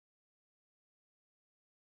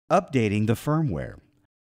Updating the firmware.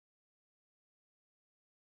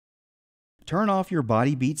 Turn off your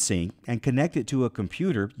BodyBeat sync and connect it to a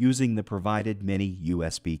computer using the provided mini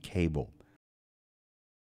USB cable.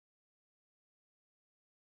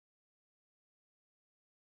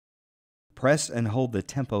 Press and hold the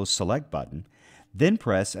Tempo Select button, then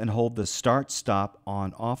press and hold the Start Stop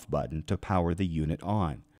On Off button to power the unit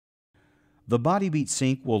on. The BodyBeat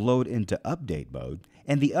sync will load into update mode,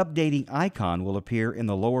 and the updating icon will appear in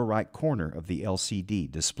the lower right corner of the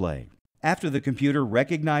LCD display. After the computer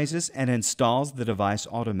recognizes and installs the device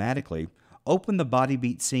automatically, open the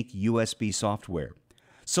BodyBeat Sync USB software.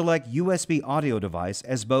 Select USB audio device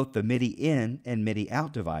as both the MIDI in and MIDI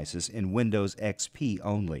out devices in Windows XP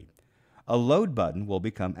only. A load button will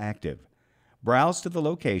become active. Browse to the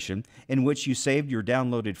location in which you saved your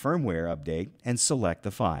downloaded firmware update and select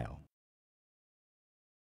the file.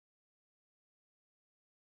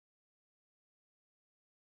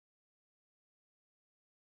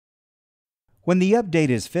 When the update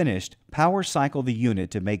is finished, power cycle the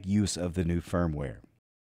unit to make use of the new firmware.